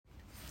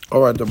All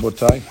right,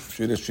 Rabotai,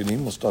 Shir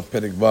Shirim, we'll start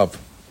Perek Vav.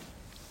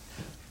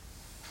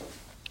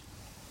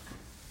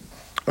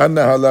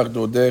 Anna halach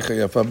dodech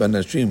yafa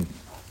banashim.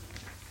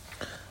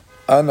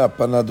 Anna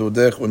pana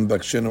dodech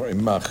unbakshenu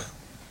imach.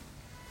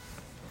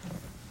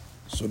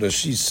 So that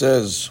she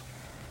says,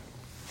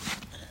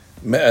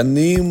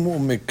 Me'anim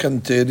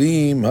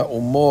u'mekanterim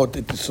ha'umot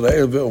et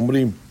Yisrael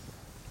ve'omrim.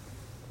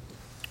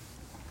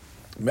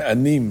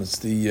 Me'anim, it's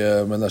the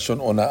melashon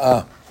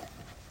ona'ah.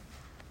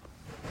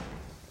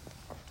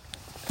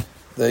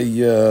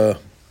 They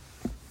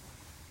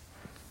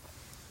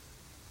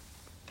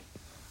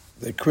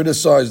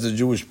criticize the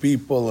Jewish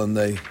people and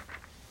they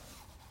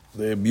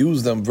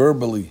abuse them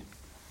verbally,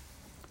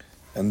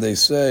 and they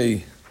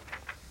say,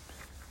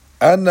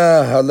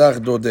 "Ana halach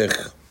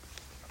dodech,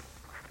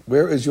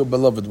 where is your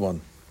beloved one?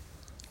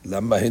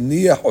 Lama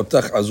hiniyach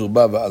otach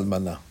azuba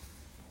va'almana.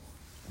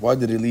 Why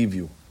did he leave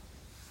you?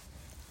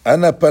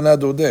 Ana pana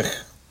dodech,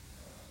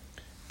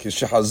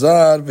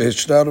 kishahazar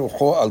v'hishna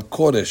rucho al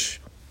koresh."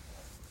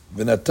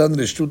 ונתן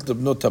רשות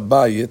לבנות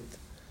הבית,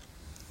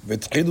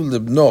 והתחילו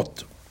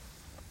לבנות.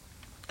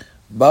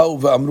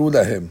 באו ואמרו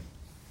להם,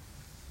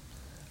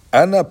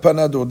 אנה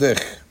פנה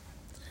דודך,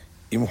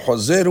 אם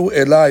חוזרו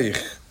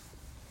אלייך,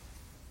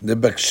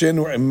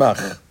 נבקשנו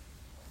עמך,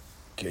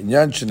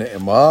 כעניין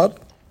שנאמר,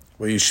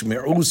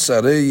 וישמעו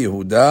שרי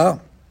יהודה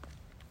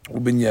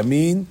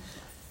ובנימין,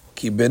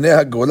 כי בני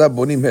הגולה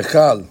בונים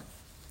היכל,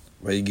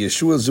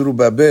 ויגשו אל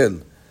זרובבל,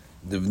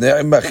 לבני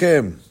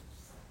עמכם,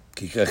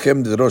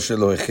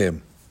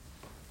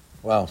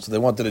 Wow, so they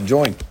wanted to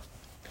join.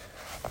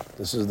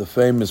 This is the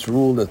famous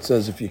rule that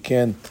says if you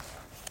can't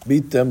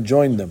beat them,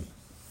 join them.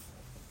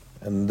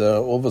 And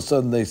all of a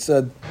sudden they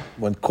said,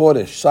 when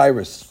Koresh,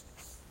 Cyrus,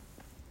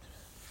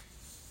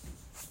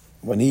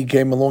 when he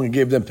came along and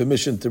gave them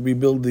permission to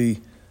rebuild the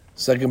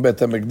second Beit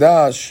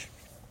HaMikdash,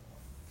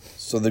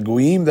 so the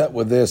Goyim that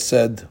were there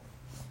said,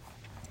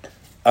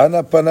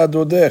 Ana pana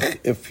dodech,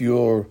 if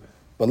your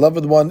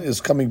beloved one is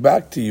coming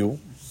back to you,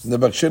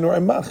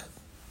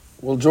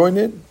 we'll join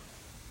in.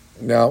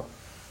 Now,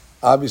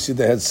 obviously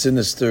they had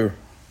sinister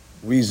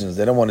reasons.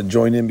 They don't want to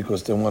join in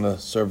because they want to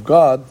serve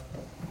God.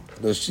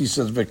 But she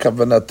says,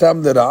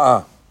 "V'kavanatam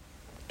lera'ah,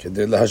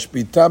 kedei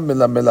lahashbitam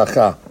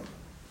milamelacha."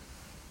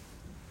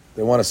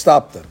 They want to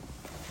stop them.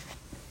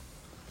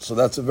 So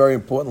that's a very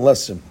important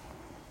lesson.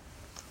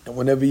 And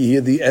whenever you hear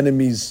the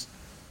enemies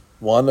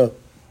want to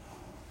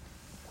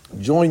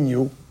join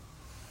you,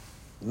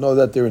 know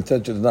that their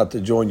intention is not to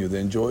join you.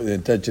 Their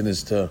intention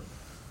is to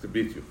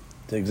beat you.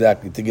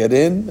 To get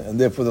in, and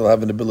therefore they'll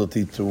have an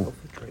ability to.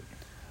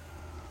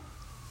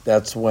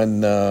 That's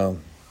when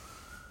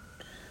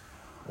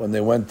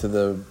they went to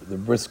the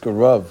Brisker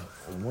Rav,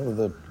 I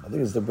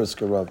think it's the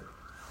Brisker Rav,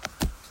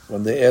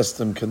 when they asked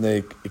them, can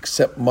they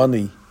accept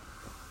money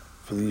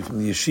from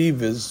the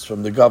yeshivas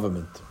from the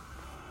government?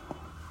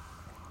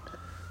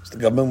 So the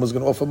government was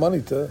going to offer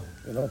money to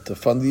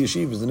fund the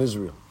yeshivas in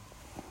Israel.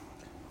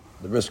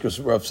 The Brisker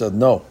Rav said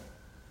no.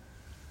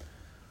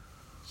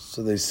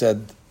 So they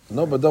said,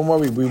 no, but don't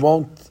worry, we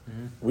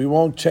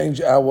won't change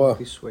our.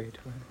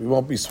 We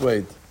won't be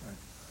swayed. Right.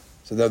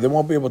 So they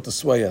won't be able to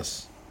sway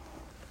us.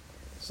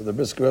 So the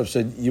Brisker Rav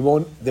said,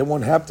 they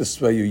won't have to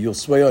sway you. You'll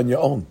sway on your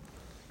own.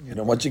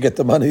 Once you get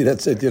the money,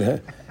 that's it. You're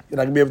not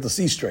going to be able to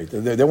see straight.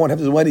 They won't have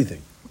to do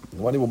anything.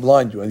 The money will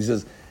blind you. And he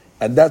says,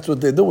 and that's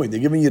what they're doing. They're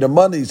giving you the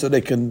money so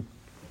they can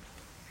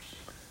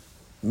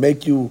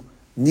make you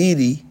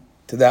needy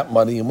to that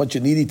money, and once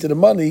you're needy to the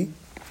money,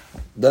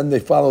 then they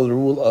follow the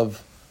rule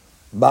of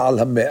Ba'al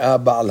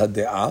HaMe'ah, Ba'al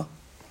HaDe'ah,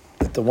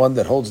 that the one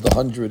that holds the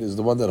 100 is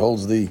the one that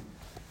holds the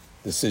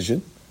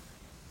decision.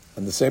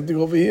 And the same thing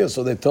over here.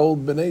 So they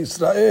told Bnei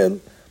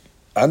Israel,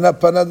 Ana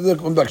panadek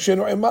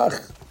unbakshenu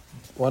imach.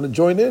 Want to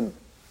join in?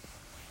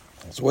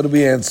 So what do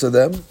we answer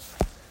them?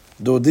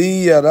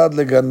 Dodi yarad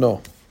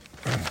legano,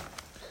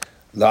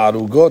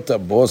 la'arugot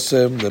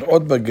ha'bosem,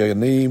 lir'ot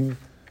baganim,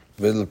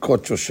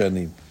 ve'lkot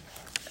shoshanim.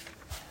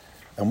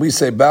 And we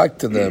say back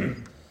to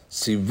them,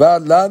 Siva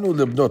lanu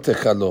libnot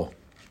hechalo.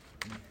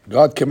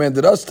 God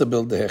commanded us to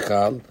build the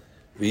hechal.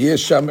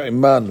 V'yesham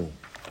imanu.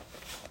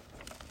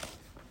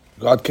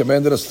 God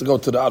commanded us to go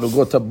to the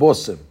Arugot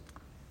HaBosem.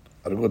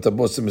 Arugot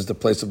HaBosem is the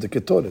place of the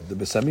Ketoret, the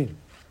Besamim.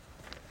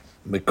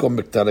 Mekom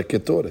Mektar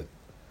HaKetoret.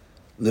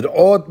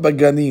 Lir'ot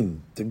baganim,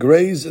 to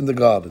graze in the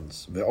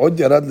gardens. Ve'od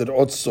yarad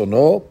lir'ot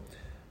sono,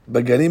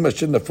 baganim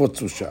asher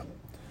nafotzu sham.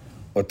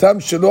 Otam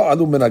shelo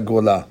alu min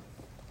hagolah.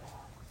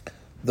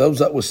 Those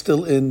that were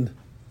still in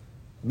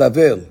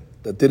Bavel,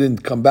 that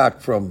didn't come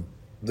back from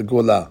the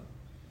Golah.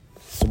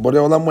 So Borei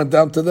Olam went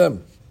down to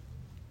them.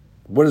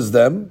 What is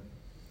them?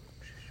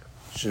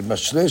 So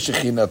that's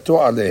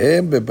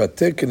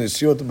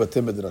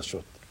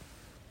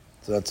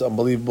an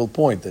unbelievable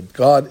point, that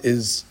God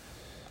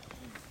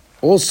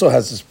also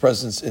has His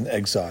presence in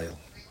exile.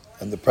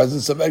 And the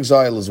presence of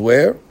exile is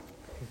where?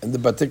 In the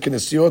Batei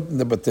Knesiot and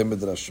the Batei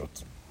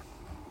Midrashot.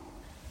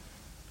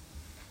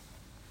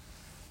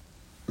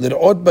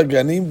 Lir'ot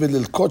baganim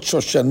v'lilkot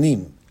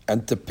shoshanim,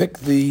 and to pick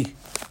the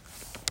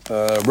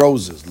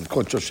roses,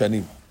 lilkot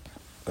shoshanim.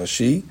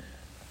 Rashi,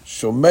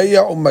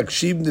 Shomeya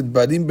u'makshib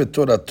nidbarim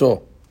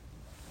betorato.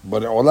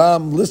 But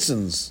Olam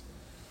listens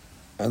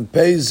and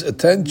pays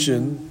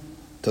attention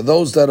to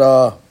those that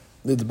are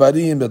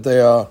nidbarim, that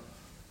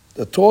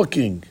they're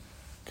talking,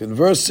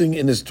 conversing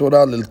in his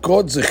Torah.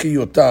 Lilkod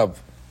zechiyotav.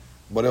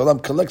 But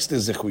Olam collects the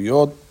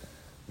zechuyot,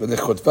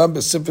 v'lechotvam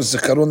b'sefer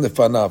zikaron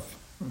lefanav.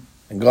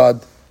 And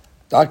God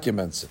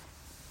documents it.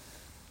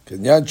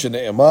 Kenyan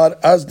shene'emar,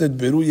 az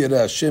nidberu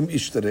yireh Hashem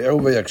ish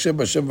tere'ehu v'yakshem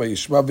Hashem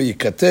v'yishma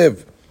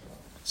v'yikatev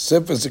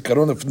sefer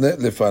zikaron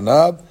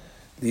lefanav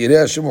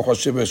ליראה השם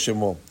וחושב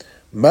השמו.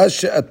 מה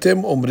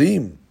שאתם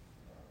אומרים,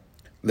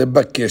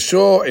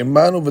 לבקשו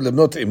עמנו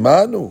ולבנות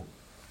עמנו,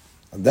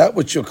 and that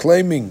which you're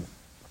claiming,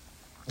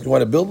 you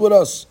want to build with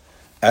us?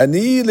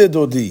 אני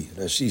לדודי,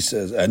 Rashi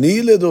says,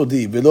 אני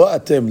לדודי, ולא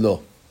אתם לא.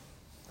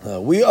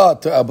 We are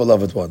to our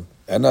beloved one,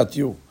 and not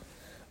you.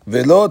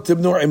 ולא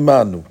תבנו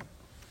עמנו.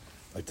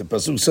 Like the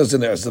Pasuk says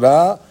in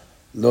Ezra,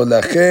 לא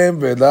לכם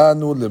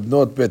ולנו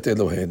לבנות בית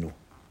אלוהינו.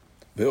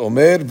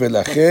 ואומר,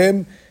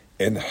 ולכם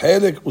אין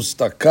חלק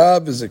וסתקה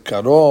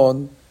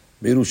וזיכרון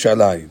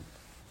בירושלים.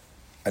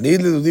 אני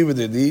לדודי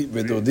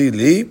ודודי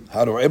לי,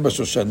 הרועה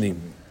בשושנים.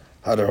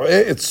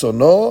 הרועה את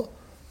צונו,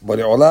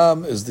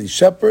 בלעולם is the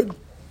shepherd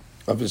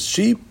of his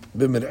sheep,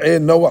 במרעה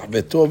נוח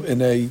וטוב,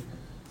 in a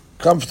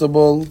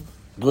comfortable,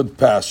 good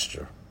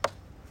pasture.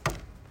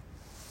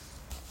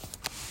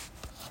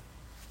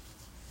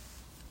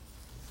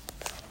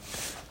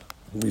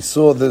 We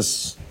saw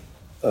this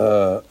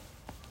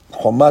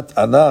Chomat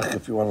Anach,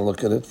 if you want to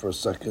look at it for a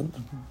second.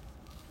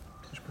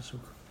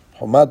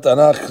 Chomat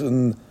Anach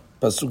in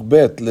Pasuk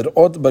Bet,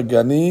 Lir'ot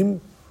Baganim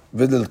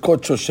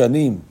v'lilkot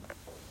Shoshanim.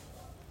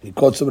 He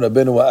quotes from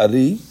Rabbeinu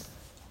Ari,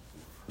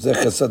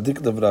 Zecher Tzadik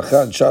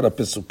Levracha, and Shara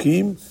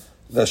Pesukim,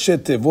 Rashi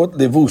Tevot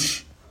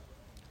Levush.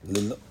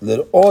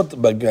 Lir'ot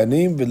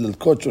Baganim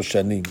v'lilkot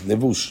Shoshanim.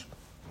 Levush.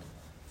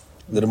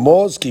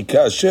 לרמוז כי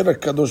כאשר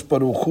הקדוש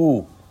ברוך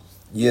הוא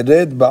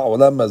ירד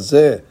בעולם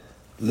הזה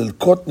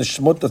ללקוט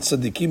נשמות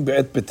הצדיקים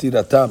בעת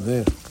פטירתם.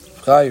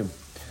 חיים,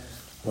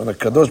 when a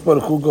Kadosh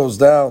Baruch Hu goes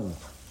down,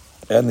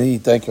 and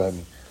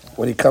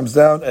when he comes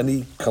down and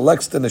he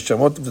collects the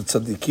neshamot of the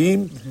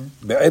tzadikim,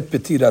 בעת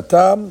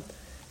פטירתם,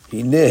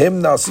 הנה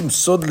הם נעשים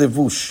סוד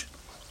לבוש.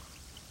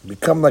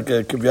 become like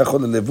a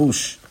כביכול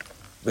לבוש.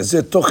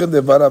 וזה תוכן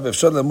דבריו,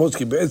 אפשר ללמוד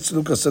כי בעת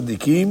סילוק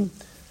הצדיקים,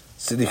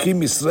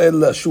 צריכים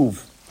ישראל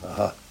לשוב.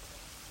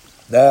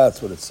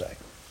 That's what it's saying.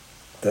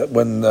 That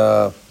when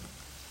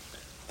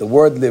the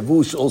word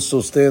levush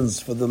also stands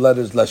for the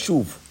letters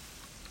lashuv.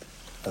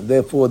 And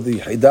therefore the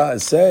Haidah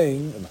is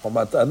saying in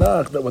Chomat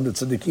Anach that when the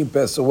tzaddikim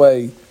pass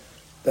away,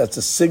 that's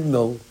a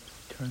signal,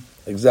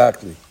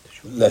 exactly,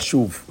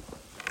 lashuv.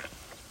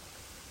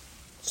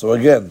 So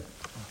again,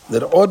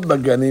 Lir'ot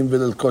Baganim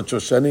v'lilkot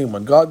Shoshanim.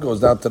 When God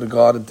goes down to the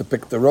garden to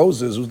pick the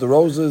roses, who's the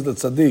roses? The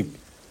tzaddik.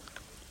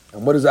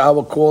 And what is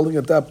our calling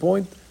at that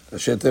point?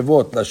 Rashi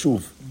Tevot,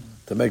 lashuv,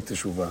 to make the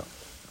shuvah.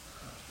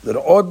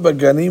 Lir'ot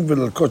Baganim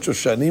v'lilkot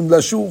Shoshanim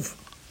lashuv.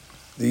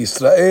 The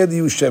Yisrael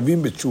יהיו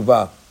שווים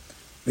בתשובה.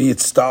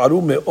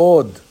 ויצטערו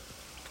מאוד.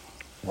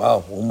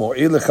 וואו, הוא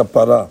מועיל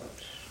לכפרה.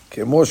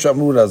 כמו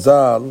שאמרו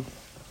רז"ל,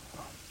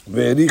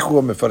 והעריכו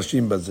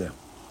המפרשים בזה.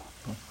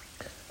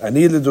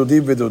 אני לדודי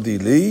ודודי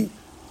לי,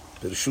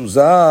 פרשו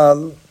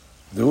ז"ל,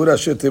 והוא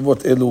ראשי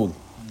תיבות אלול.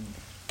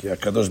 כי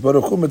הקדוש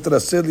ברוך הוא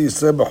מתרסה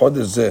לישראל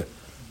בחודש זה.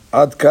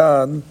 עד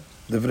כאן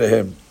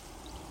דבריהם.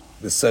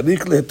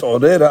 וצריך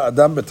להתעורר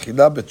האדם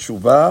בתחילה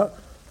בתשובה,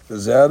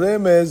 וזה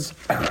הרמז,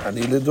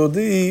 אני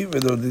לדודי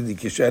ודודי לי.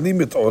 כשאני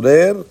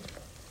מתעורר,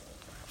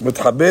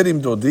 מתחבר עם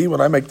דודי,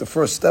 when I make the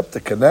first step to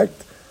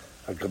connect,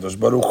 הקדוש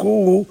ברוך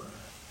הוא,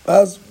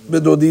 אז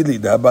בדודי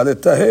לי, הבא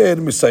לטהר,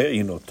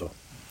 מסייעין אותו.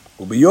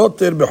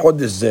 וביותר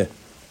בחודש זה,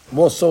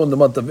 more so in the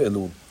month of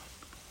Elul,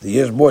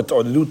 יש בו את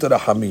עוללות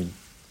הרחמים.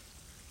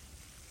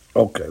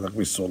 Okay, like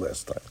we saw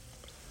last time.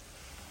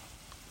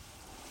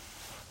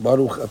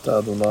 ברוך אתה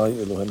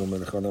אדוני אלוהינו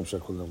מלך העולם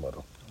שהכל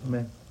נאמרו.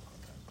 אמן.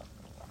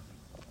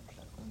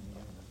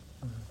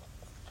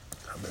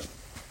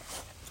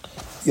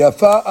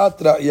 יפה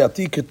את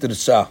ראייתי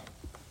כתרסה,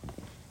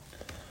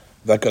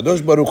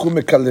 והקדוש ברוך הוא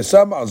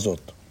מקלסה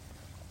מעזות.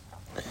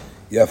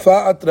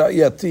 יפה את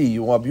ראייתי,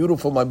 you are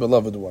beautiful my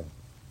beloved one.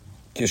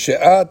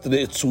 כשאת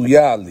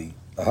רצויה לי,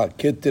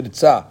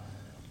 כתרצה,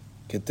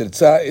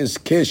 כתרצה is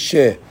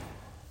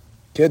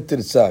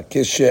כתרצה,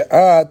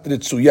 כשאת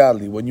רצויה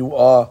לי, when you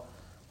are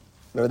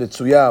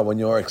רצויה, when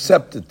you are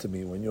accepted to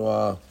me, when you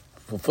are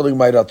fulfilling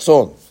my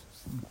רצון.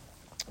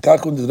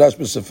 כך הוא נדרש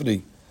בספרי.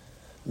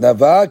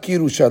 נבעה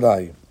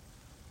כירושלים.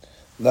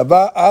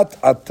 נבעה את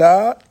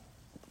עתה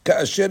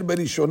כאשר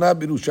בראשונה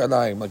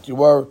בירושלים. Like you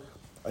were,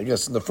 I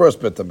guess, in the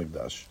first בית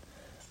המקדש.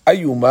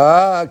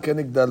 איומה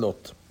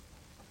כנגדלות.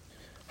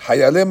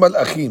 חיילי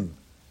מלאכים.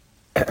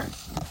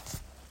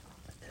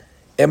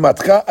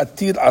 אמתך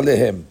אטיל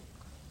עליהם.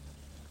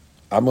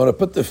 I'm going to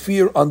put the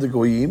fear on the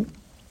goyim.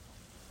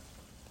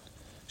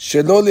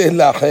 שלא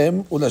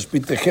להילחם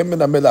ולהשביתכם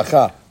מן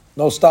המלאכה.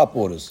 No stop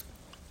orders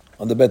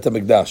on the בית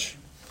המקדש.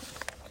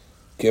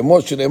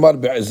 כמו שנאמר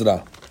בעזרא,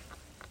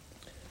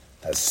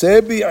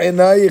 Hasebi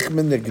einayich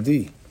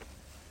minegdi.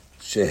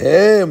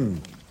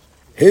 Shehem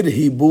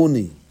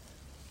hirhibuni.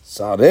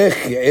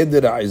 Sarech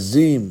eder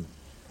azim.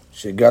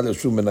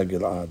 Shegalashu min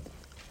Gilad.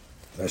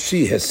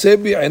 Rashi,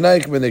 Hasebi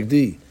einayich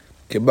minegdi.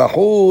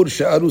 כבחור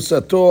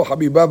שארוסתו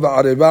חביבה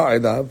וערבה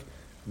עיניו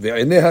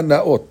ועיניה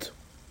נאות.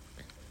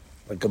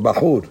 Like a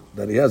bahur,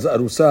 that he has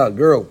arusa, a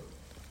girl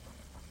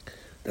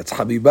that's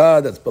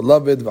habiba, that's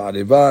beloved,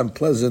 va'ariva, and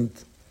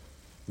pleasant,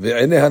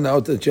 ve'ineiha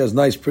na'ot, that she has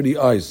nice, pretty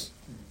eyes.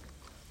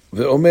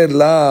 Ve'omer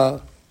la,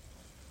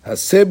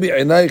 hasebi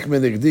einayich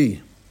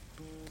minegdi,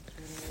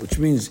 which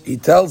means he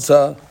tells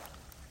her,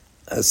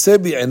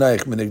 hasebi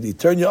einayich minegdi,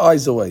 turn your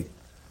eyes away.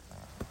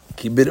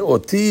 כי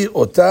בראותי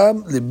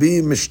אותם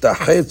ליבי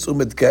משתחץ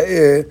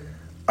ומתקאה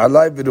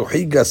עליי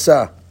ורוחי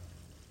גסה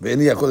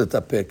ואיני יכול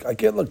להתאפק. I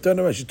can't look, turn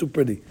around, she's too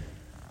pretty.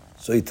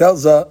 So he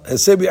tells her,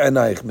 הסבי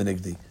עינייך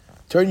מנגדי.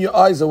 Turn your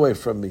eyes away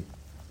from me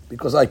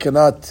because I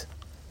cannot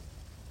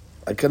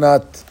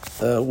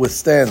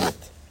withstand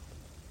it.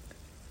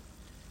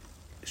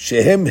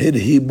 שהם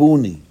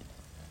הרהיבוני.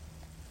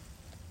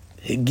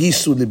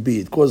 הגיסו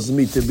ליבי. It causes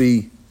me to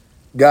be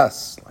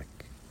gas,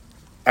 like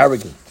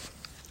arrogant,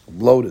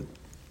 bloated.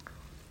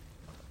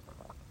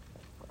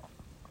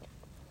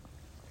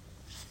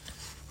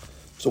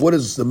 So what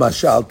is the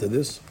mashal to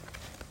this?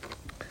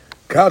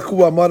 כך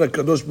הוא אמר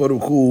הקדוש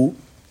ברוך הוא,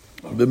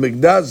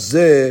 במקדש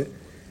זה,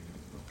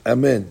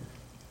 אמן.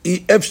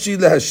 אי אפשי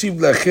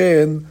להשיב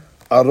לכן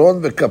ארון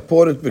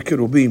וכפורת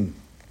וקירובים.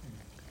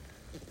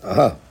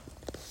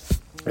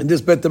 In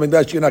this Bet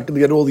HaMikdash, you're not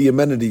going to get all the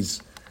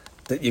amenities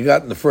that you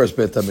got in the first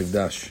Bet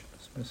HaMikdash.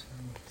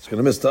 It's going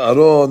to miss the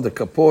aron, the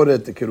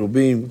kaporet, the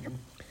kirubim.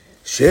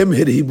 Shem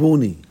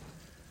hirhibuni.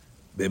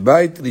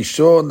 Bebait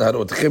rishon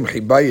harotchem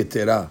chiba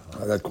yetera.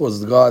 That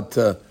caused God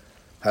to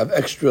have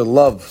extra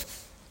love.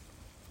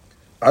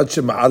 Ad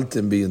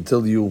shema'altem bi,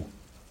 until you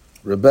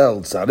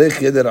rebelled. Sarech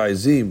yeder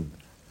aizim.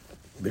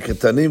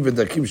 Beketanim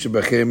v'dakim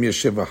shebachem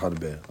yeshev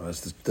harbe.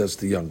 That's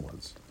the young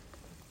ones.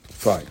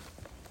 Fine.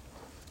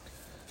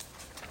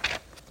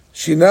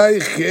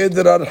 Shinaich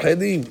k'eder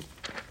archelim.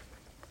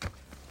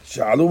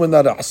 שעלו מן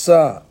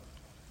הרעשה,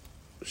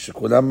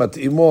 שכולם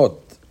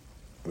מתאימות,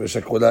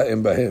 ושכולה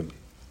אין בהם.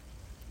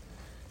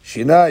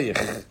 שינייך,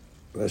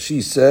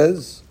 Rashi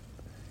says,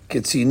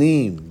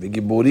 קצינים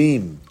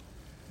וגיבורים,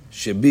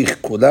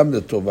 שביך כולם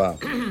לטובה,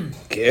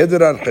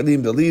 כעדר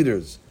הרחלים, the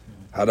leaders,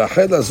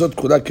 הרחל הזאת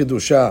כולה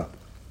קדושה.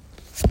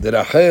 The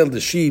רחל, the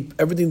sheep,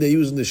 everything they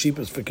use in the sheep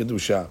is for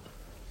קדושה.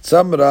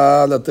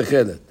 צמרה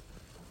לתכלת.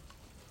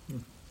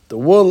 The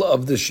wool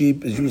of the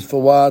sheep is used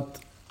for what?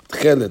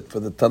 תכלת,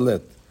 for the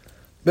talet.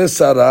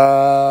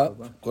 Besara,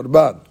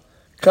 korban.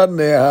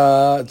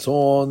 Karneha, its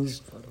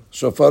horns,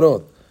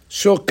 shofarot.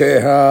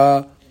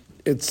 Shokeha,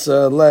 its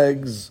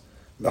legs,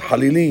 the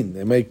halilin,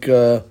 they make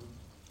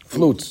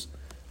flutes.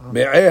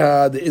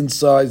 Me'eha, the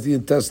insides, the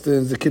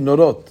intestines, the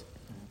kinnorot,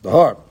 the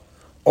harp.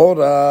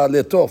 Ora,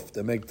 letof,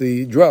 they make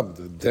the drum,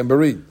 the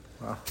tambourine.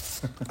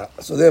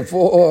 So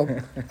therefore,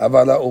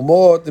 avala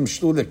umot,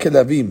 imshtu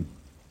lekelavim,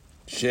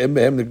 she'em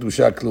behem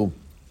lekdusha klum.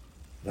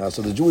 Now,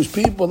 so the Jewish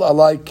people are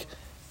like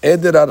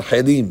Eder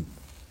Archelim,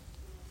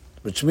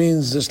 which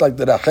means just like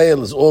the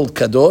Rachel is all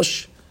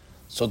Kadosh,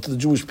 so to the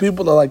Jewish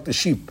people are like the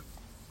sheep.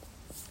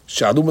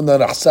 Sha'alum and the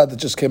Rahsad that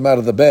just came out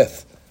of the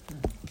bath.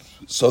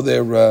 So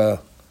they're,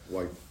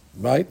 white.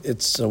 Right?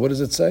 It's, what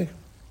does it say?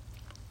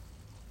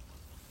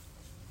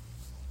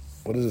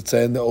 What does it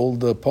say in the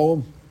old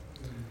poem?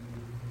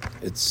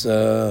 It's,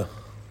 Mary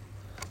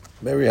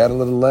had a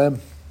little lamb.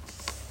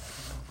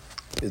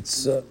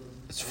 Its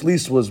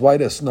fleece was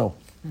white as snow.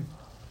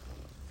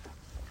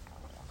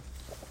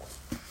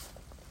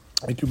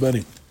 Thank you,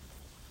 Benny.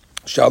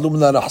 Shalom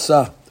na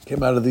rahsa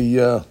came out of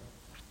the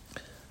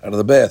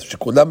bath.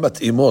 Shekulam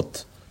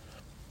mat'imot.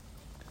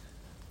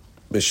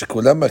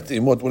 Shekulam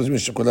mat'imot. What does it mean?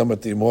 Shekulam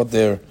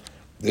mat'imot.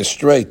 They're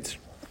straight.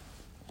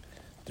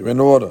 They're in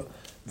order.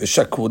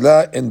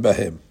 V'shakula in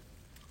bahem.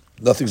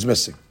 Nothing's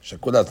missing.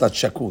 Shakula is not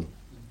shakul.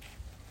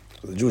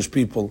 So the Jewish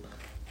people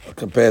are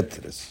compared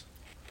to this.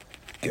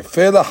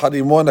 Kefela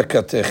harimon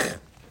akatech.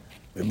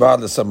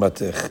 V'ba'al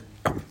samatech.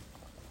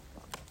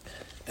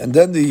 And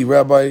then the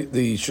rabbi,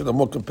 the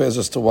Shlomo compares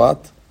us to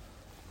what?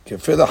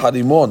 Kefela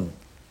harimon.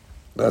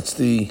 That's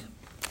the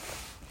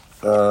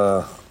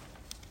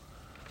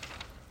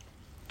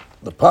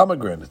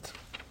pomegranate.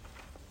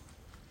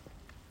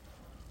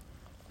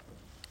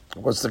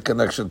 What's the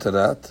connection to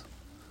that?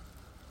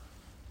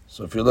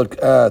 So if you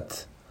look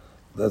at,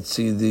 let's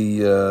see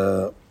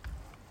the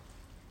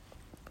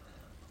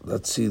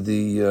let's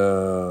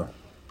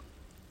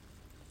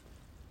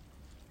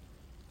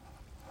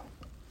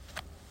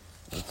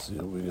see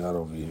what we got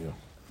over here.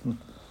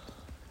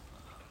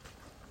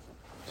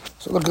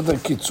 So look at the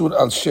Kitzur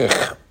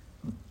al-Sheikh.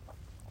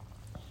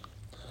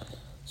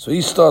 So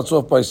he starts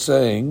off by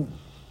saying,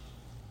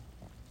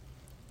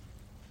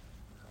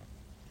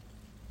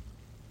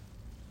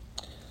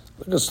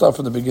 let's start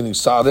from the beginning.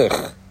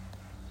 Sarech.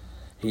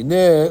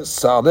 Hine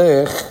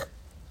Sarech.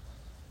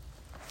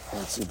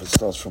 Let's see if it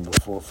starts from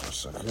before for a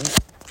second.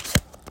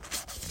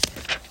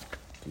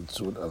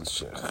 Kitzur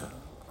al-Sheikh.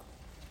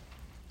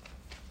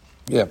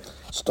 Yeah,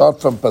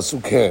 start from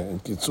Pasuk He in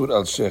Kitzur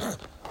al-Sheikh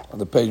on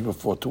the page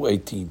before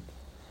 218.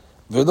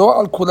 V'lo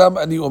al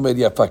kulam ani omer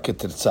yafa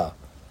ketirza.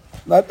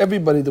 Not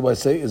everybody, do I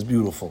say, is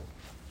beautiful.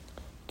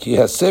 Ki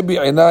haseh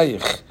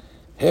bi'inayich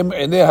hem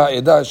inei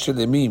ha'edah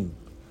shelemim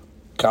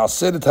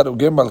ka'aseret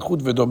harugei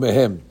malchut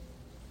v'domehem.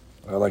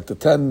 Like the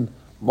 10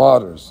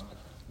 martyrs.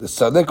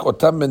 לסלק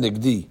אותם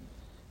מנגדי,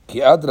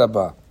 כי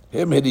אדרבה,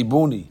 הם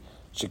הריבוני,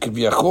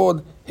 שכביכול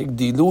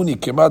הגדילוני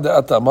כמה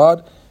דעת אמר,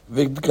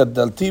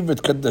 והתגדלתי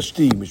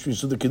והתקדשתי, בשביל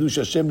שזה קידוש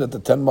השם that the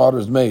 10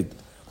 martyrs made.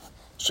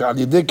 שעל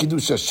ידי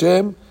קידוש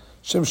השם,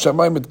 שם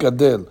שמיים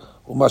מתגדל,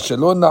 ומה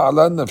שלא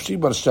נעלה נפשי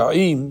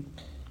ברשעים,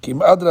 כי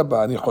אם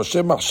אדרבה, אני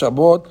חושב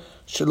מחשבות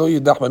שלא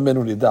יידח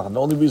ממנו נידח. The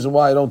only reason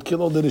why I don't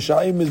kill all the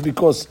רשעים is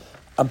because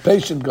I'm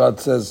patient, God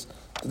says,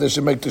 that they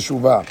should make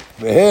תשובה.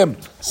 והם,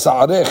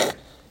 שערך,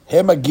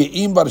 הם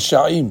הגאים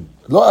ברשעים,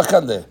 לא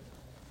אכלה,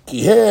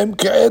 כי הם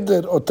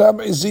כעדר, אותם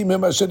עזים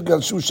הם אשר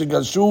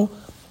גלשו,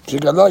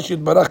 שגלה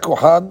שיתברך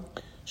כוחן,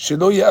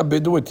 שלא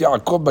יאבדו את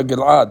יעקב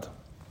בגלעד.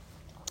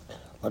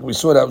 Like we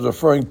saw that I was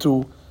referring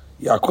to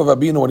Yaakov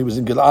Abinu when he was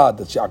in Gilad,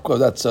 that's Yaakov,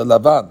 that's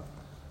Lavan.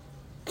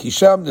 כי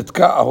שם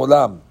נתקע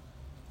העולם,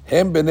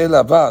 הם בני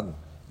לבן,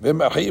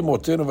 והם אחי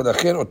אמותינו,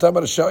 ולכן אותם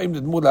הרשעים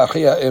נדמו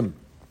לאחי האם.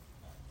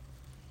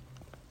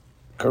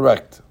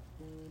 Correct.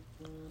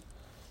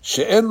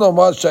 שאין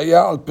לומר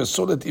שהיה על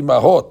פסולת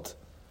אמהות,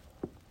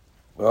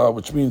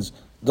 which means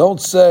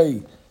don't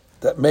say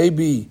that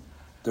maybe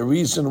the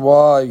reason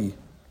why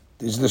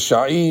these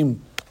Risha'im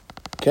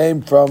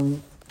came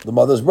from the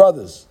mother's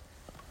brothers,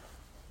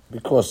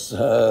 because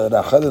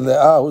Rachel and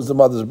Leah, who's the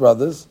mother's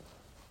brothers?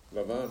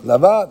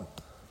 Lavan.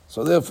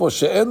 So therefore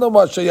שאין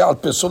לומר שהיה על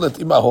פסולת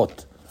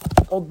אמהות.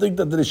 Don't think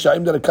that the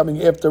Risha'im that are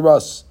coming after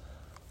us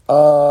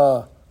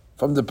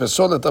from the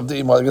pesolet of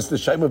the imah, I guess the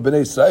Risha'im of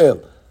Bnei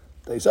Israel.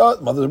 They say, oh,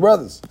 mother's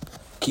brothers.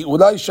 Ki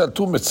ulai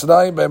shaltu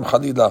Mitzrayim b'hem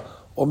chalila.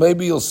 Or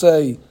maybe you'll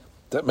say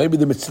that maybe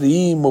the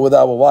Mitzrayim were with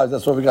our wives.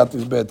 That's why we got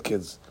these bad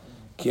kids.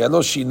 Ki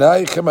alo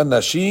shinaychem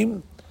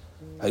hanashim,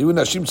 hayu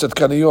nashim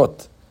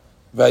tzedkaniyot,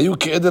 v'hayu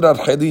ke'eder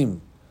archelim.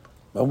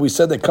 When we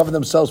said they cover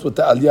themselves with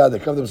the aliyah, they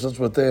cover themselves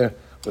with their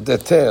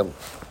tail.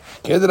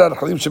 Ke'eder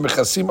archelim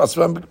shemechasim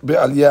asmam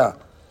be'aliyah,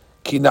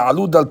 ki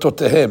na'alu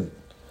daltotehem,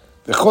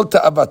 v'chol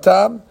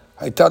ta'avatam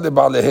hayta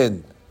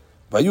leba'alehen.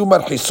 והיו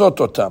מרחיסות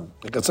אותם,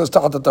 לקצץ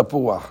תחת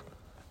התפוח.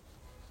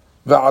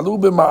 ועלו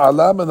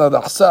במעלה מן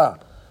הרחסה,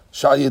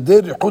 שעל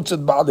ידי רחוץ את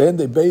בעליהן,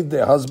 they bathed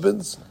their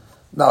husbands,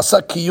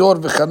 נעשה כיור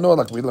וחנור,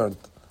 like we learned.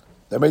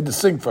 They made the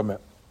sing from it.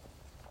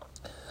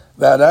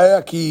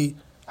 והראיה כי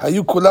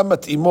היו כולם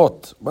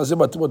מתאימות. מה זה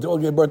מתאימות? They all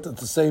gave birth at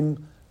the same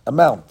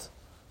amount.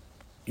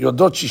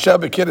 יולדות 6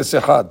 בכרס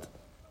אחד.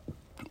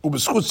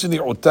 ובזכות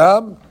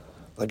צניעותם,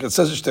 like it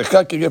says, אשתך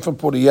כגפן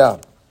פוריה.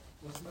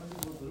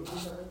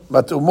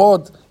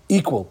 מתאומות,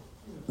 equal,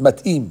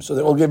 mat'im, so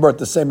they all gave birth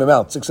the same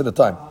amount, 6 at a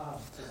time.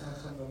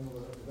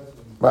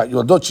 Right,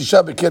 יולדות 6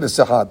 בכרס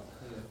אחד.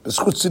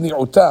 בזכות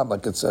צניעותם,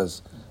 like it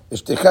says.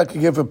 אשתך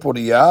כגפן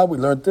פוריה, we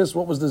learned this,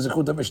 what was the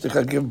זכות of אשתך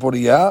כגפן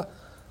פוריה?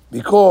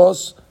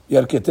 Because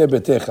ירכתי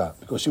ביתך,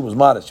 because she was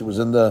modest, she was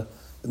in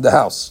the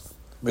house.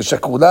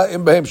 ושקולה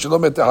אם בהם שלא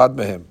מת אחד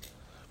מהם.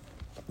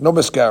 No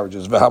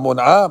miscarriages.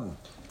 והמונעם,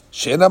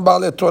 שאינם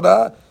בעלי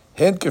תורה,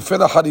 הן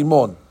כפלח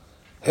הרימון.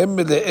 הם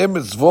מלאי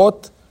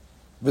מצוות,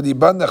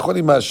 וליבן נכון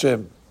עם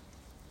השם.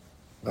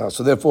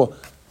 So therefore,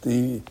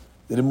 the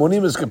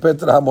Rimonim is compared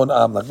to the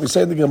Hamonam. Like we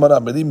say in the Gemara,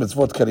 מלאים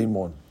מצוות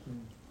כרימון.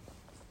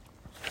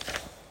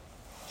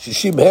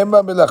 60 הם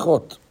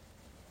המלאכות,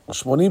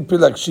 ו80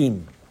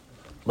 פלגשים,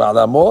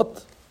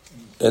 בעלמות,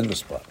 אין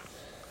מספר.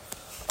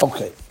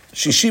 Okay,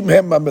 60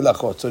 הם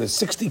המלאכות. So there's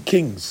 60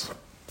 kings.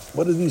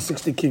 What are these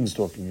 60 kings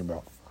talking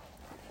about?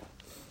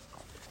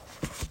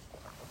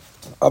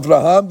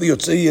 Abraham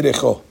ויוצאי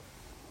יריחו.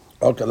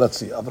 Okay, let's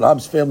see.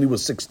 Abraham's family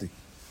was 60.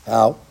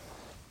 How?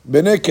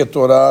 Bnei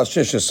Keturah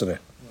 16.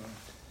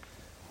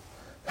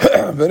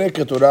 Bnei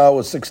Keturah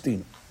was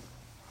 16.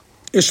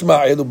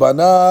 Ishmael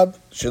ubanav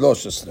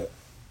 13.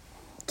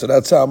 So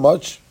that's how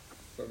much?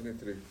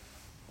 73.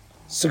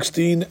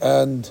 16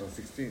 and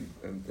 16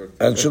 and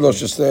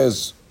 13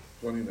 is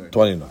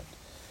 29.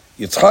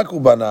 Yitzchak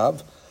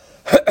ubanav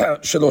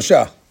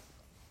 3.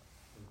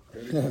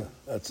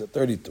 That's it,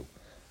 32.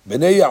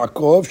 Bnei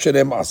Yaakov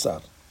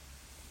 12.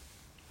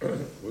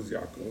 Was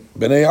Yaakov?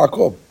 Bnei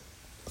Yaakov,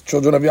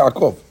 children of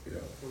Yaakov. Yeah.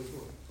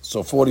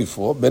 So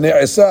 44. Bnei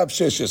Esav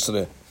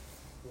 16.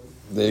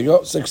 There you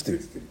go, 60.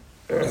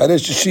 הרי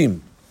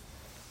 60.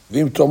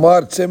 ואם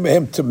תאמר צא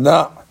מהם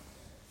תמנע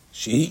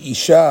שהיא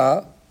אישה,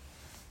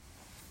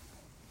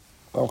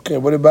 okay,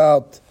 what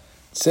about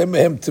צא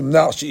מהם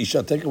תמנע שהיא אישה,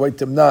 take away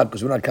תמנע,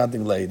 because we're not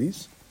counting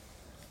ladies.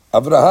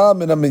 אברהם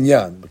מן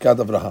המניין, בקעת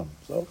אברהם.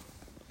 So,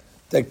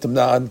 take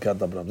תמנע and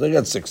count אברהם. זה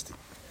got 60.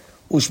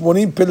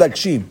 ו80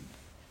 פלגשים.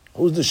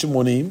 Who's the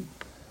Shimonim?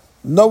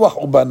 Noach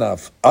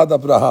ubanav, ad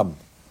Abraham.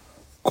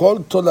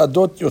 Kol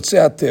toladot yotzei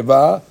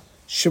ha-teva,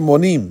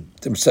 Shimonim,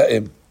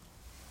 timsa'im.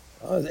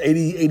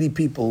 80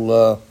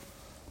 people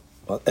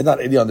And not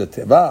Elyon the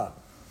Teva,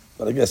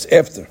 but I guess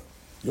after.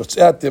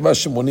 Yotzei HaTeva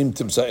Shemonim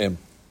Timsaim.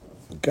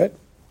 Okay?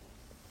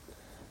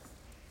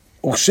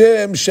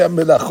 וכשם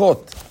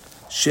שהמלאכות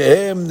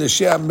שהם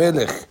נשי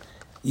המלך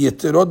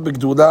יתרות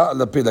בגדולה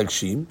על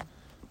הפלגשים,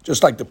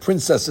 just like the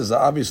princesses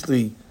are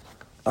obviously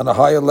on a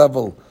higher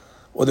level,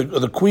 or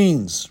the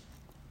queens,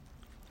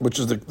 which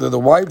is the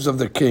wives of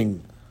the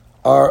king,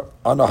 are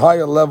on a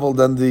higher level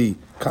than the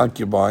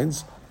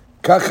concubines,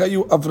 כך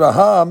היו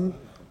אברהם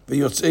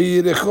ויוצאי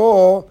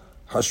יריחו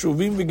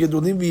חשובים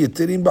וגדולים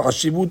ויתרים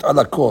בחשיבות על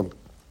הכל.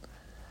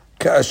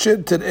 כאשר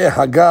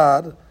תראה הגר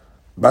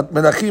בת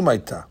מלכים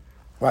הייתה.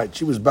 Right,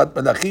 she was Bat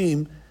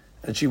Melachim,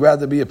 and she'd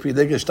rather be a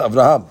privileged to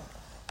Avraham.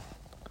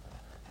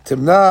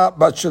 Timna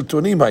Bat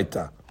Sheltonim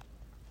Haita,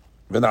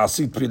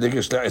 ונעשית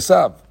privileged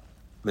לעשיו,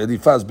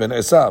 לאליפז בן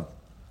עשיו.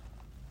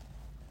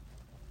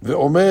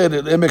 ואומר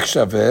אל עמק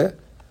שווה,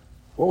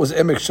 what was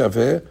עמק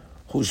שווה?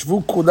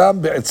 הושבו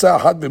כולם בעצה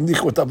אחת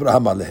והמליכו את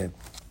אברהם עליהם.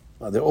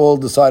 They all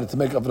decided to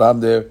make Avraham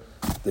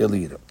their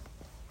leader.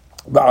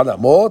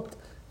 בעלמות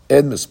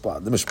אין מספר.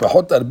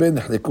 למשפחות הרבה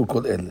נחלקו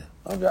כל אלה.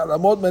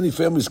 בעלמות, many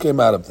families came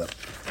out of them.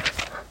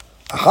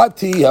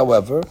 אחתי,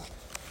 however,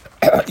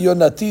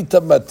 יונתי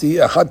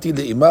תמתי, אחתי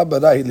לאמה,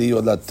 בראי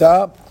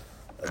ליולדתה,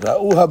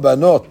 ראו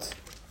הבנות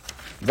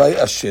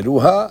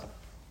ויאשרוה,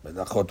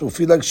 מלאכות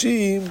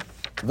ופילגשים,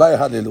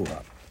 ויהללוה.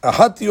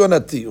 אחתי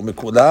יונתי,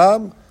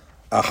 ומכולם,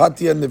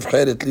 אחתי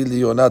הנבחרת לי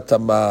ליונת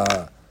תמה,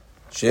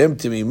 שהם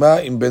תמימה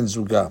עם בן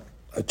זוגה.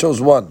 I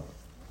chose one,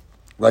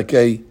 like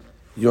a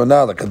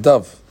Yonah, like a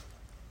dove,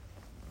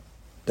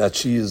 that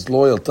she is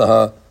loyal to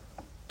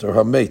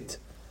her mate.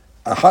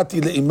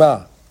 אחתי לאמה,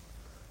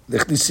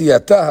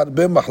 לכנסייתה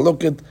הרבה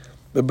מחלוקת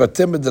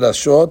בבתי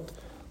מדרשות,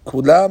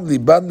 כולם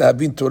ליבן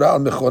להבין תורה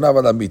על מכונה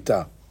ועל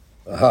המיטה.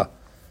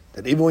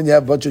 That even when you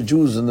have a bunch of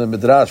Jews in the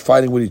Midrash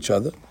fighting with each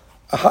other,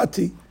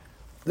 ahati,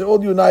 they're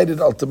all united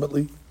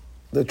ultimately.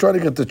 They're trying to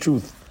get the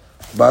truth.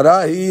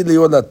 בראי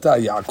ליולדתה,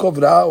 יעקב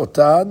ראה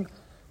אותן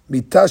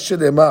מיטה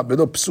שלמה,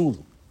 בלא פסול.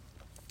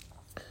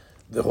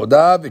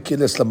 והודה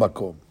וכילס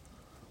למקום.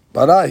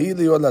 בראי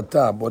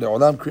ליולדתה, בורא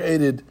עולם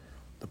created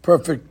the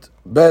perfect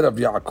bed of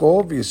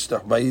Yaakov,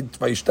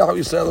 וישתחו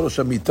ישראל ראש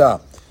המיטה.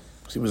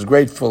 He was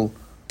grateful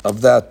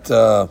of that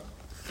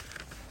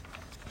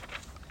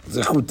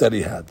zechut that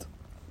he had,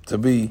 to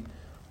be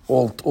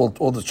all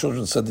the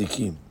children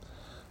tzaddikim.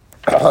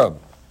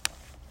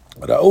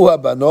 ראו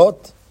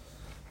הבנות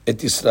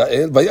את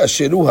ישראל,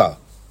 ויאשרוה.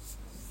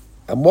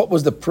 And what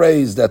was the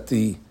praise that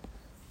the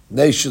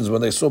nations,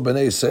 when they saw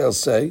Bnei Israel,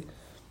 say?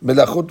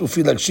 מלאכות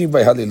ופילגשים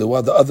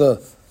ויהללוה. The other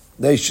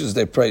nations,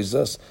 they praised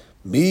us.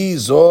 מי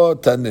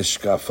זאת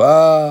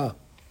הנשקפה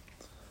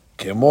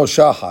כמו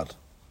שחר.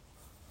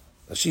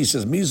 She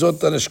says, מי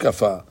זאת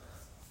הנשקפה?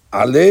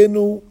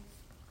 עלינו,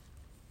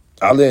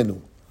 עלינו.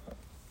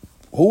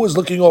 Who is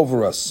looking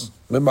over us?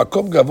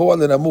 ממקום גבוה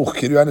לנמוך,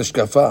 קריאה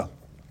נשקפה.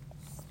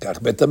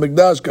 כך בית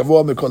המקדש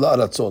גבוה מכל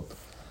הארצות.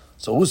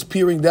 So who's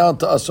peering down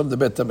to us from the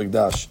בית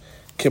המקדש?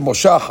 כמו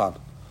שחר.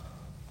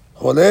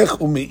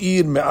 הולך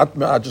ומאיר מעט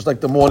מעט, just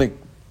like the morning.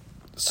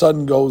 The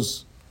sun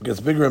gets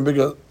bigger and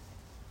bigger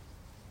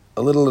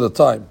a little at a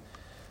time.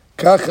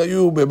 כך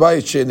היו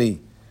בבית שני.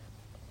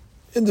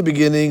 In the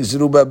beginning,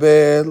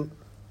 זרובבל,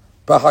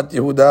 פחת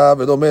יהודה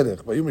ולא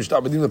מלך. והיו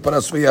משתעבדים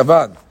לפרס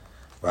ויוון.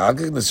 ואחר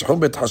כך נסיחום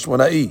בית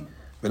חשמונאי,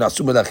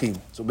 ונעשו מלכים.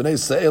 So Bnei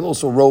Israel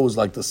also rose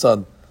like the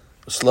sun,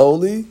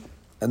 slowly,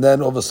 and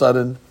then all of a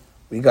sudden,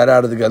 we got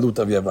out of the galut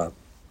of Yavan.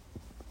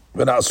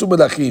 ונעשו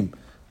מלכים.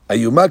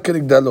 איומה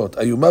כנגדלות,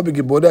 איומה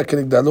בגיבוריה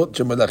כנגדלות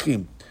של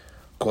מלכים.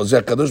 כל זה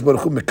הקדוש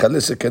ברוך הוא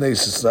מקלס את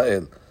כנס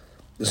ישראל.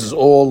 This is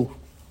all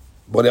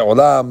בורא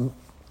עולם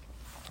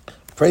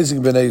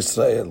praising Bnei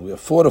Israel. We are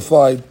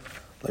fortified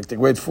like the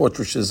great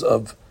fortresses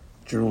of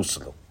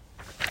Jerusalem.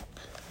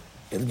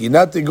 אל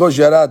גינת אגוז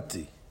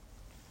ירדתי.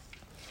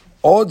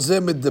 עוד זה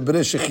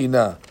מדברי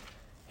שכינה.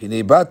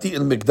 הנה באתי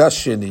אל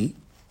מקדש שני.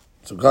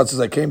 So God says,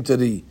 I came to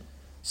the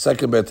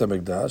second בית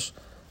המקדש.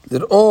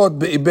 לראות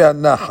באיבי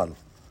הנחל.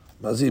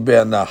 מה זה איבי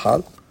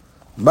הנחל?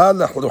 מה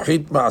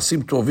לחלוכית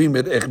מעשים טובים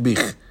אראך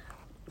ביך.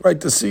 Right,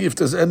 to see if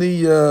there's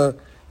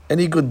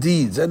any good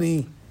deeds,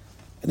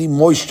 any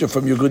moisture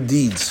from your good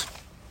deeds.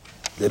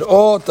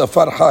 לראות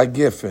הפרחה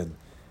הגפן.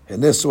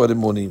 הנסו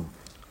הרימונים.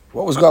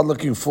 What was God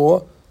looking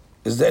for?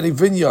 Is there any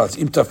vineyards?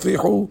 אם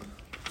תפריחו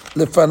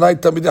לפני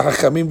תלמידי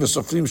חכמים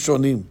וסופרים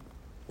שונים.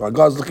 Well,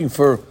 God's looking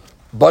for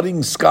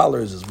budding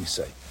scholars, as we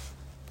say.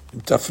 אם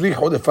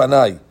תפריחו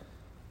לפני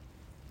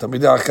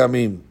תלמידי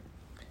חכמים.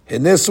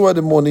 הנסו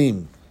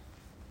הרימונים.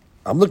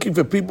 I'm looking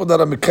for people that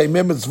are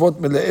מקיימי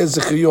מצוות מלאי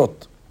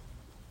זכריות.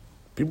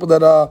 People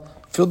that are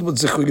filled with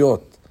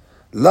זכריות.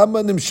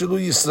 למה נמשלו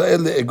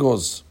ישראל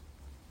לאגוז?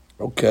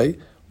 Okay,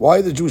 why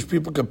are the Jewish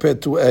people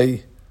compared to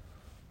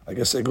I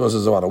guess אגוז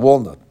is a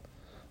walnut.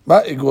 מה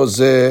אגוז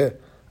זה?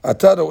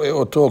 אתה רואה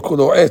אותו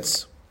כולו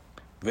עץ,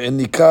 ואין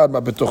ניכר מה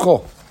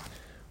בתוכו.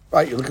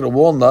 Right, you look at a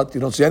walnut, you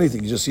don't see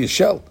anything, you just see a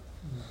shell.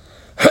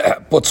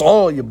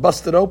 פוצעו, you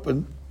bust it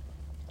open,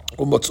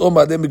 ומוצאו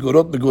מעלה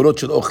מגורות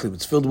של אוכלים.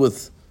 It's filled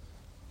with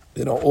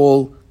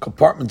all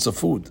compartments of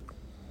food.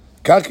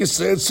 Kak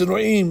Yisrael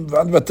Sinuim,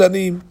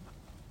 V'anvatanim,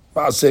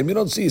 Ma'asem. You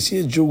don't see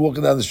a Jew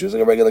walking down the street, he's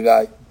like a regular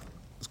guy.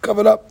 It's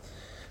covered up.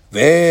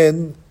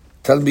 Ve'en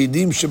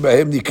Talmidim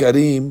Shebahem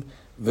Nikarim,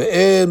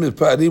 Ve'en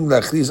Mitpa'arim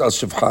Lachliz Al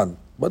Shivchan.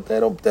 But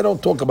they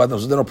don't talk about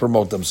themselves, they don't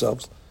promote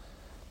themselves.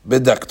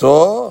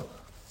 Bedakto,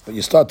 but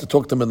you start to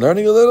talk to them and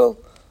learning a little,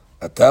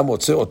 Atam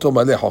Otze Oto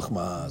Maleh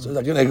Chokhmah. So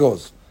like, it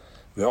goes.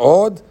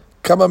 Ve'od,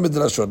 Kama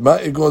Midrashot, Ma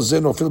Ego Ze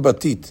Nofil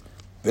Batit,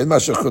 Ve'en Ma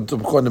Shechot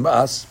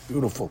Nim'as,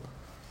 beautiful.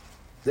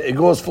 The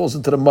egos falls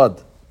into the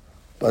mud,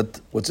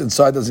 but what's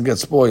inside doesn't get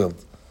spoiled.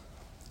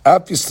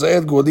 Af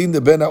Yisrael Golin de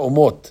Ben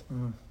Umot.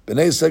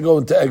 Bnei Yisrael go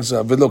into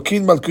exile.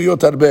 Velokin Malkuyot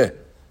Harbeh.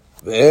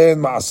 Ve'en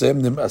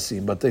Ma'asem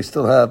Nim'asim. But they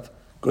still have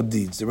good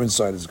deeds. Their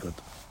inside is good.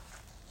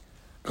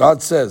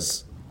 God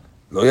says,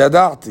 Lo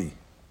Yada'ti.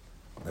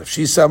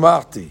 Nafshi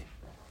Samachti.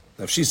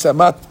 Nafshi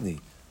Samatni.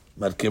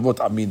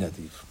 Malkevot Amin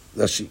Nadiv.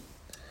 That's she.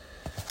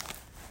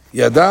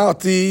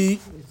 Yada'ti.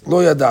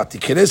 לא ידעתי,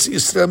 כנס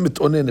ישראל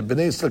מתאונן,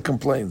 בני ישראל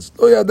complains,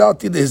 לא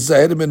ידעתי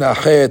להיזהר מן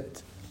החטא,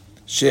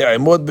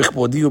 שיעמוד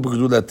בכבודי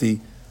ובגדולתי.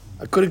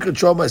 I couldn't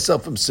control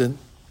myself from sin.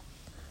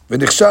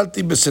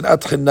 ונכשלתי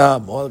בשנאת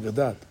חינם. Oh, look at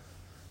that.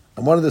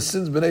 And one of the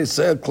sins בני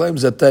ישראל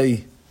claims that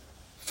they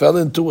fell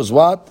into was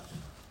what?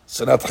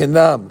 שנאת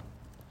חינם.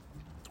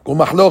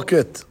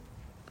 ומחלוקת.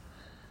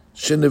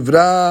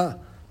 שנברא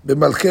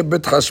במלכי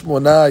בית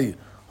חשמונאי,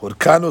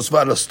 הורקנוס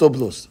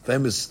וארסטובולוס.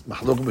 Famous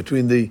מחלוקת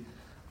between the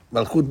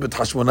Malchut Bet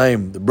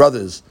Hashmonaim, the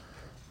brothers,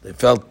 they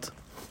felt,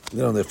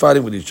 they're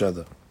fighting with each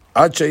other.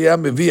 Ad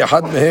sheyah mevi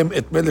ahad mehem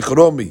et melech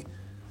Romi.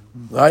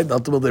 Right?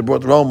 Ultimately, they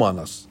brought Rome on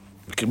us.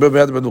 V'kibur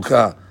b'yad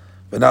benukah.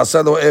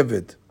 V'na'asa lo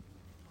eved.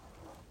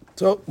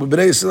 So,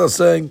 Bnei Yisrael are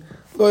saying,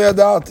 Lo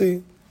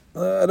yada'ati.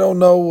 I don't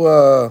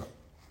know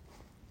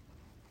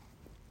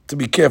to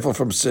be careful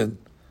from sin.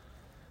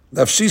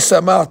 Nafshi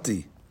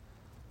samati.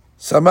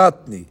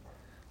 Samatni.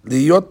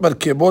 Liyot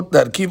markebot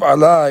להרכיב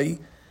עליי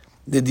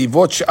the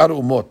divot she'ar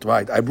umot,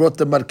 right? I brought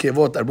the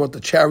markevot, I brought the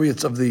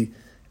chariots of the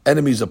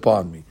enemies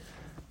upon me.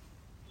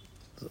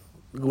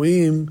 The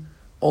Goyim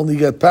only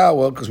get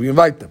power because we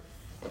invite them.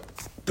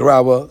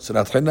 Turawa,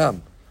 Sanat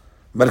Chinam.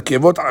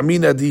 Markevot Ami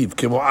Nadiv,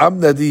 Kemo Am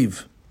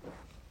Nadiv.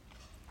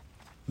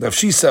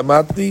 Nafshi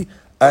Samatni,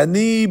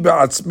 Ani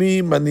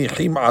Ba'atzmi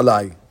Manichim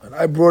Alai. And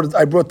I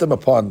brought them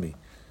upon me.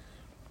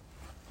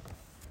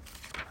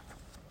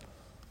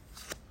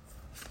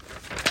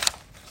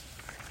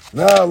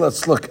 Now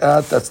let's look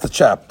at, that's the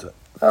chapter.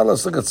 Now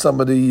let's look at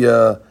some of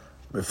the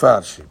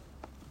Mefarshim.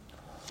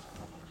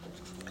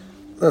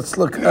 Let's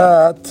look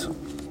at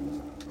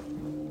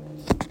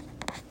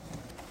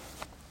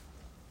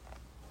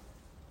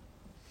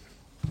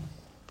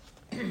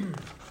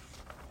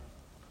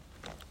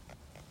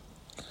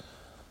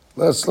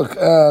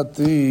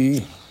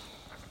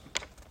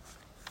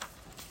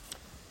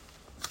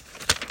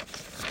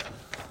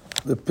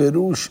the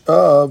Perush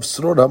of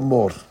Srod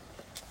HaMor.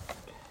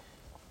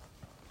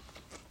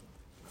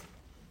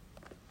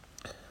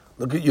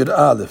 Look at Yud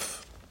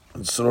Aleph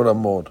in Srod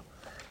HaMor.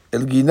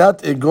 El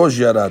ginat egoj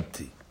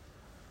yaradti.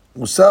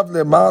 מוסב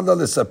למעלה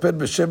לספר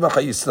בשבח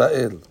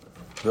הישראל,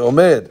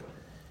 ואומר,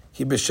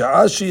 כי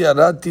בשעה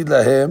שירדתי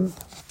להם,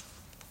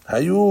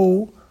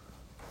 היו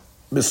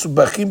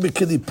מסובכים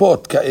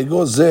בקליפות,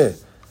 כאגו זה,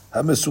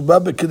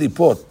 המסובב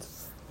בקליפות,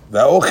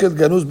 והאוכל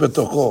גנוז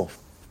בתוכו.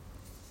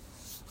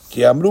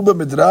 כי אמרו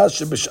במדרש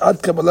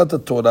שבשעת קבלת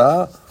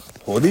התורה,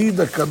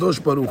 הוריד הקדוש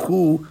ברוך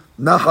הוא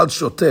נחל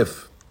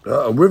שוטף.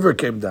 A river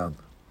came down,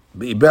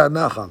 באיבי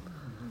הנחל,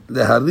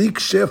 להריק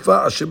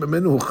שפע אשר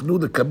ממנו הוכנו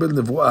לקבל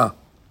נבואה.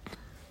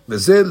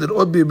 וזה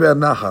לראות באיבי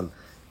הנחל,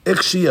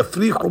 איך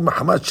שיפריחו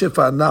מחמת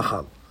שפע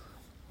הנחל.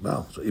 Wow,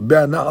 so איבי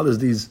הנחל is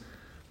these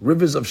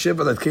rivers of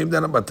Sheva that came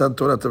down at Matan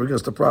Torah to bring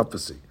us the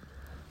prophecy.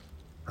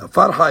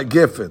 הפרחה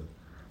הגפן,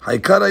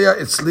 העיקר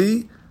היה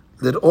אצלי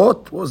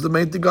לראות, what was the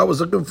main thing God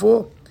was looking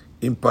for?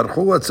 אם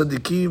פרחו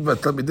הצדיקים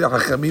והתלמידי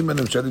החכמים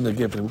הנמשלים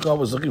לגפן. God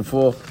was looking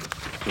for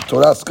the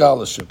Torah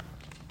scholarship.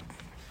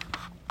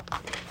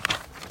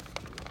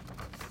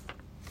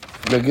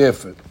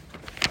 לגפן.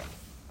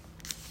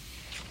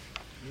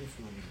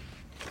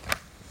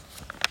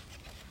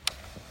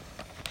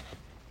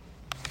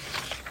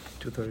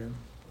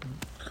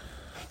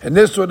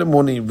 הנסו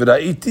רימונים,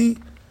 וראיתי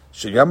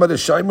שגם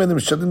הרשעים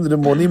הנמשלים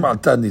רימונים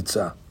עלתה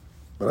ניצה.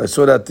 But I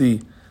saw that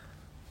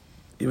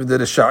even the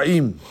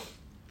רשעים,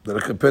 that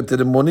are compared to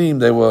the רימונים,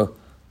 they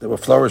were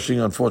flourishing,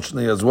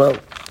 unfortunately, as well.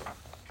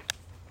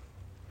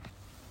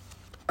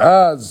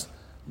 אז,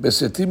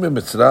 בסתים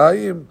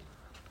במצרים,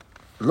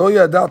 לא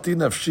ידעתי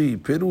נפשי,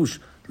 פירוש,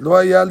 לא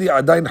היה לי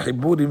עדיין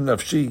חיבור עם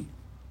נפשי.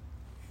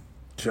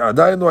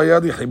 שעדיין לא היה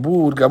לי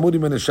חיבור, גמור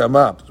עם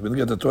הנשמה. זה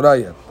בנגיעת התורה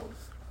היה.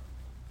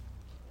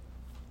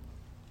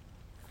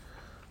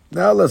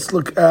 Now let's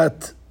look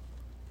at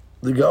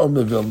the Gaon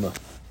of Vilna.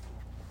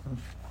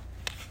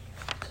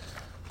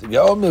 The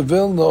Gaon of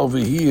Vilna over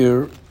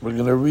here, we're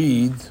going to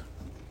read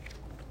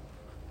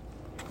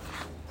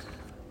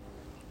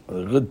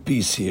a good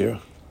piece here.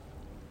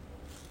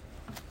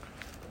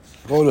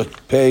 Go to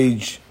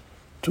page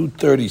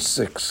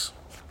 236.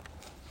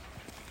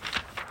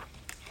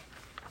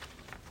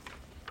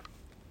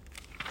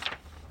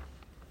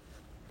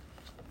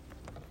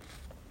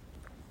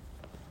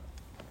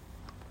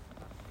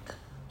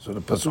 So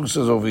the pasuk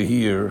says over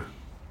here,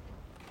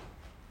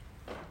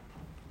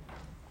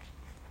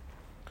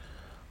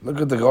 look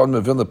at the Gaon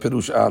Mevilna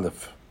Pirush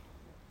Aleph.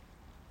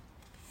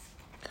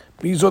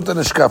 Mizot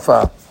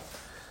HaNeshkafa.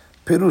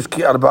 Pirush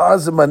ki arba'a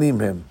zemanim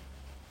hem.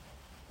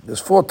 There's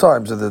 4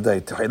 times of the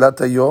day. Tehilat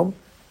hayom,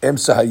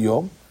 emsa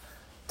hayom,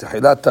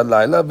 tehilat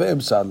halayla,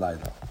 ve'emsa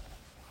halayla.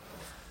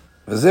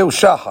 V'zeu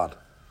shachar.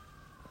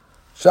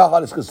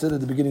 Shachar is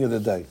considered the beginning of the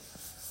day.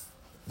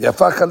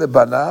 Yafaka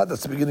lebana,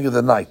 that's the beginning of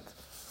the night.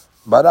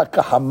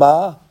 Baraka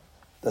hama,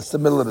 that's the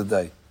middle of the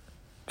day.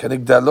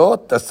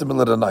 Kenigdalot, that's the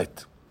middle of the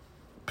night.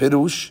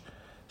 Pirush,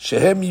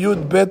 shehem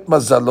yud bet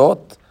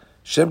mazalot,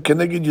 shem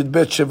kenegid yud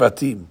bet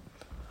shevatim.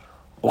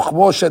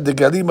 וכמו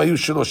שהדגלים היו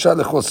 3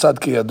 לכל צד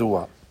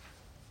כידוע.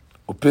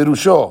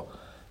 ופירושו,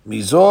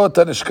 מזאת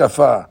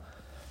הנשקפה,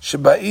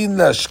 שבאים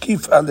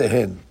להשקיף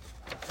עליהן.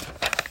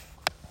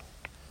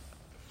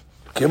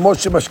 כמו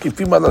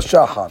שמשקיפים על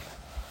השחר.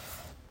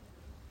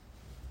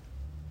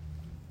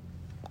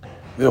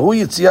 והוא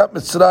יציאת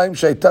מצרים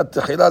שהייתה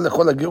תחילה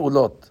לכל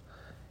הגאולות.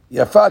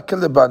 יפה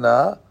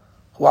כלבנה,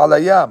 הוא על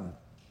הים.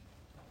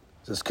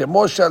 אז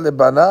כמו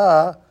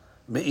שהלבנה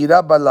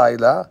מאירה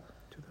בלילה,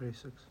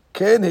 236.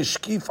 כן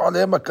השקיף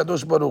עליהם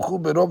הקדוש ברוך הוא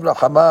ברוב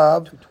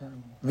רחמיו,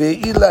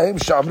 והעיר להם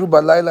שעברו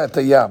בלילה את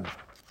הים.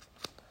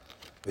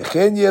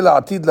 וכן יהיה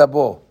לעתיד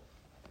לבוא.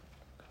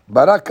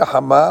 ברק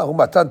החמה הוא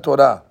מתן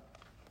תורה.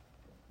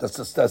 That's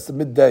the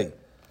midday.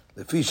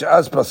 לפי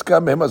שאז פסקה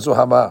מהם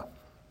הזוהמה.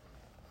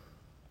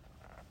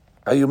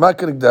 איומה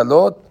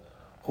כנגדלות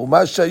הוא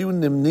מה שהיו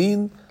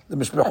נמנין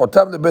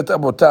למשפחותם לבית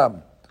אבותם.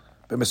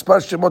 במספר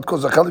שמות כל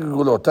זכר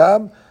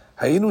לגאולותם,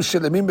 היינו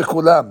שלמים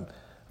בכולם.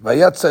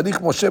 והיה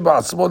צריך משה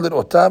בעצמו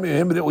לראותם, אם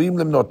הם ראויים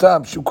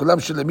למנותם, שהם כולם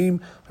שלמים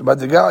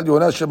במדרגה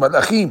עליונה של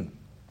מלאכים.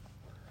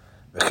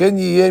 וכן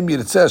יהיה אם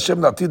ירצה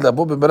השם לעתיד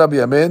לבוא במהרה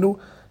בימינו,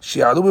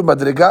 שיעלו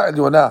במדרגה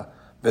עליונה,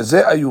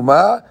 וזה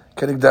איומה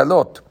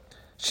כנגדלות,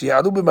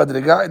 שיעלו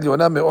במדרגה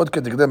עליונה מאוד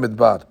כנגדי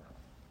מדבר.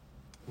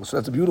 So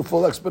that's a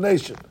beautiful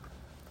explanation.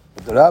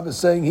 But the Rav is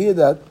saying here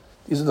that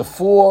these are the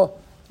 4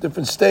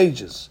 different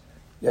stages.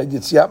 You had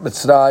Yetziat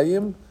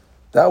Mitzrayim,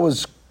 that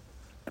was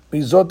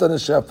Mizot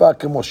HaNeshkafa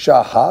kemo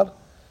shachar.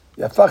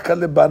 Yafak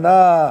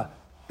HaLebana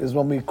is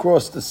when we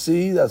cross the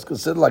sea, that's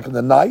considered like in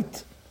the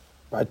night,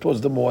 right towards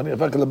the morning.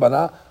 Yafak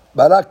HaLebana.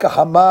 Barak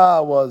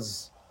HaHama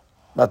was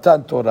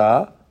Matan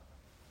Torah,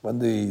 when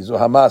the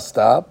Zohama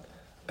stopped.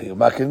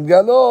 Ayumak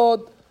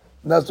Galot,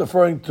 and that's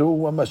referring to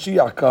when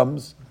Mashiach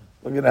comes,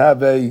 we're going to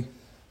have a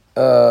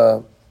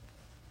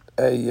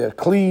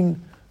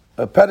clean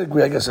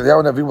pedigree, I guess.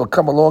 Eliyahu Navi will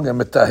come along and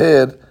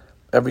metahir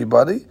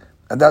everybody.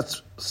 And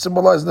that's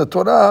symbolized in the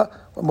Torah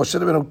when Moshe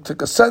Rabbeinu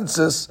took a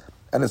census,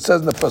 and it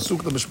says in the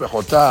pasuk,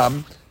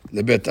 "L'mishpechotam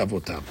lebet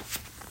avotam."